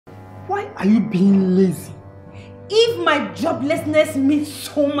Why are you being lazy? If my joblessness means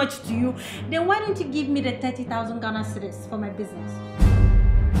so much to you, then why don't you give me the 30,000 Ghana cedis for my business?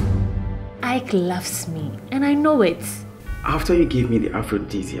 Ike loves me, and I know it. After you gave me the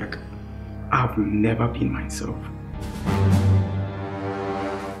aphrodisiac, I've never been myself.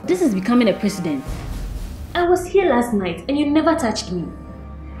 This is becoming a precedent. I was here last night and you never touched me.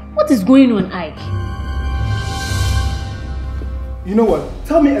 What is going on, Ike? You know what?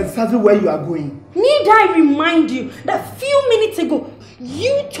 Tell me exactly where you are going. Need I remind you that few minutes ago,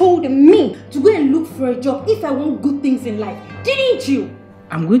 you told me to go and look for a job if I want good things in life, didn't you?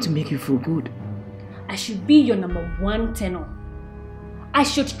 I'm going to make you feel good. I should be your #1 tenor. I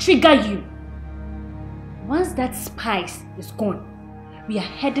should trigger you. Once that spice is gone, we are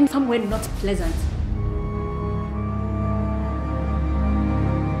heading somewhere not pleasant.